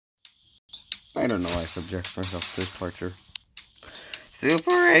I don't know why I subject myself to this torture.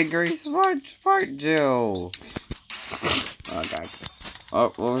 Super Angry Sponge Part 2! Oh god.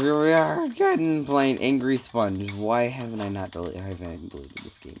 Oh, well, here we are again playing Angry Sponge. Why haven't I deleted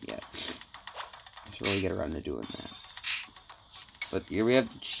this game yet? I should really get around to doing that. But here we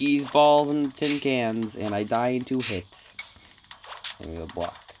have the cheese balls and the tin cans, and I die in 2 hits. And we have a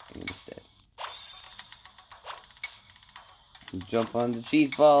block, and he's dead. Jump on the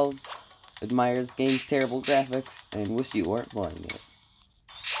cheese balls, admire this game's terrible graphics, and wish you weren't playing it.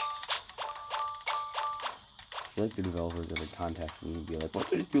 I feel like the developers ever contact me and be like, what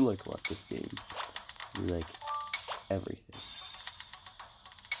did you like about this game? You're like, everything.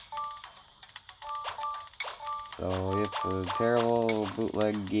 So, yep, a terrible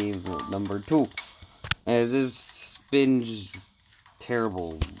bootleg game number 2. And this binge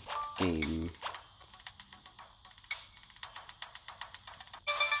terrible game.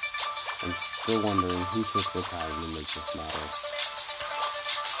 I'm still wondering who took the time to make this matter.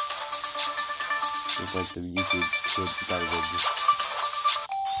 It's like some YouTube kids garbage.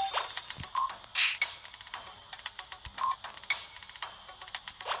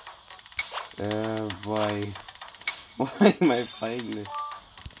 Boy. Why am I playing this?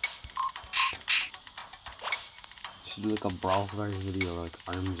 Should do like a Brawl Stars video or like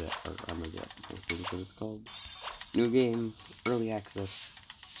Armjet or Armajet. I think what it's called. New game, early access,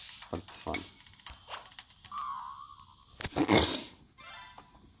 but it's fun.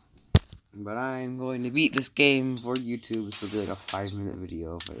 But I'm going to beat this game for YouTube. This will be like a 5-minute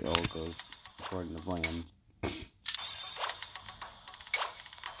video if it all goes according to plan.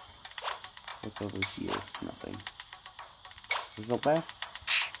 What's over here? Nothing. Is there no boss?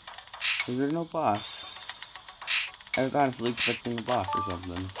 Is there no boss? I was honestly expecting a boss or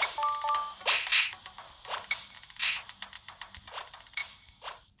something.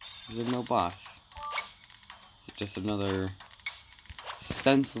 Is there no boss? Is it just another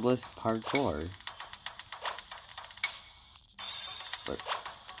senseless parkour? But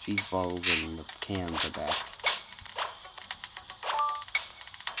cheese balls and the cans are back.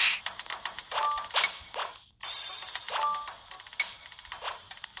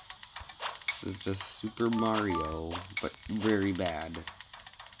 This is just Super Mario, but very bad.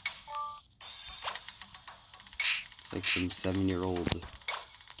 It's like some 7-year-old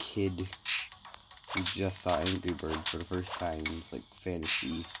kid who just saw Angry Birds for the first time. It's like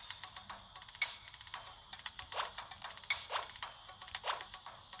fantasy.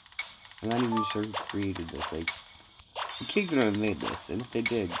 I'm not even sure who created this. Like, the kid could have made this, and if they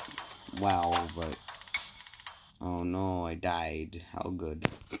did, wow, but oh no, I died. How good.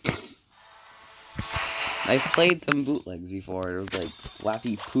 I've played some bootlegs before. It was like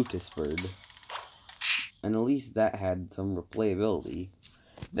Flappy Pootisbird. And at least that had some replayability.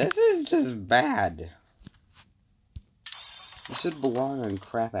 This is just bad. It should belong on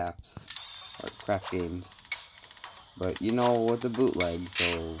crap apps. Or crap games. But you know what's a bootleg,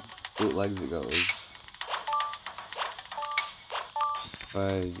 so bootlegs it goes.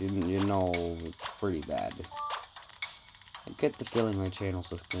 But you know it's pretty bad. I get the feeling my channel's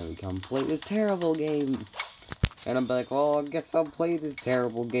just gonna become play this terrible game. And I'm like, well, I guess I'll play this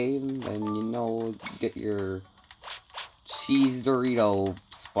terrible game. And you know, get your cheese Dorito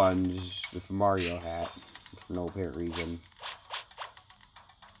sponge with a Mario hat. For no apparent reason.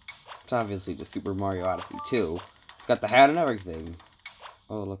 It's obviously just Super Mario Odyssey 2. It's got the hat and everything.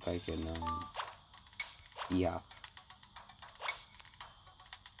 Oh, look, I can, yeah.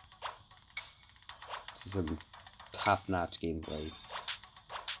 This is some top-notch gameplay.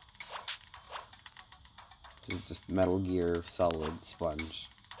 This is just Metal Gear Solid Sponge.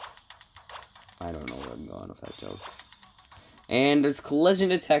 I don't know where I'm going with that joke. And there's collision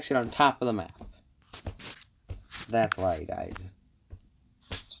detection on top of the map. That's why I died.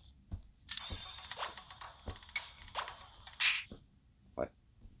 What?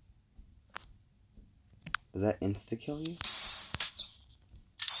 Does that insta-kill you?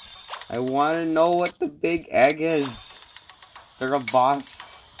 I want to know what the big egg is. Is there a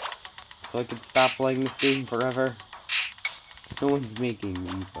boss? So I can stop playing this game forever? No one's making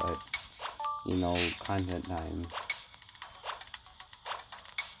me, but, you know, content time.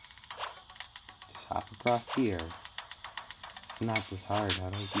 Just hop across here. It's not this hard. How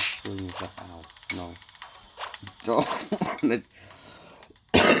do I keep screwing this up? Ow. No. Don't want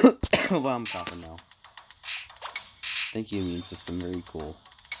to... Well, I'm coughing now. Thank you, immune system. Very cool.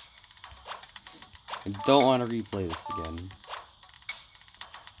 I don't want to replay this again.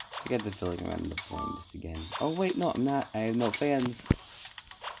 I get the feeling I'm going to end up playing this again. Oh, wait, no, I'm not. I have no fans.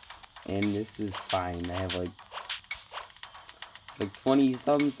 And this is fine. I have, like, like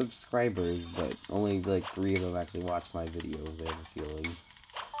 20-some subscribers, but only like 3 of them actually watch my videos, I have a feeling.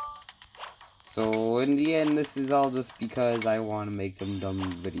 So, in the end, this is all just because I want to make some dumb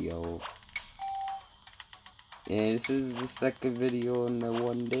video. And this is the second video in the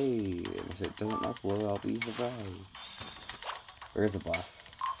one day. And if it doesn't upload, I'll be surprised. Where's the boss?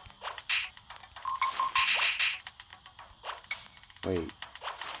 Wait.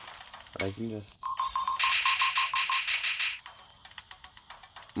 But I can just...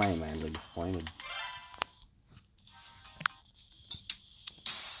 My mildly disappointed.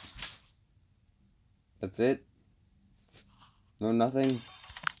 That's it? No, nothing?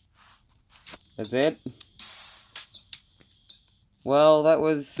 That's it? Well, that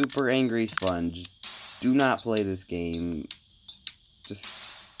was Super Angry Sponge. Do not play this game.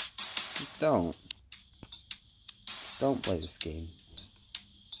 Just don't. Just don't play this game.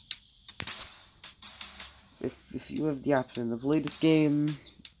 If you have the option to play this game,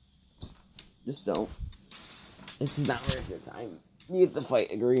 just don't. It's not worth your time. You get to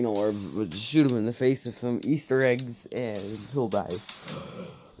fight a green orb, but just shoot him in the face with some Easter eggs, and he'll die.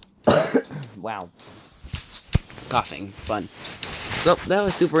 Wow. Coughing. Fun. So, that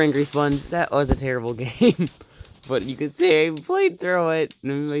was Super Angry Sponge. That was a terrible game. But you could say I played through it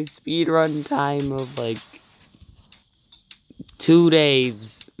in my speedrun time of, like, 2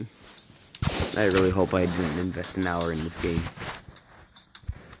 days. I really hope I didn't invest an hour in this game.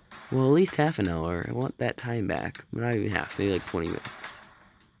 Well, at least half an hour. I want that time back. But not even half. Maybe like 20 minutes.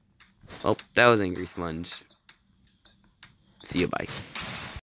 Oh, that was Angry Sponge. See you, bye.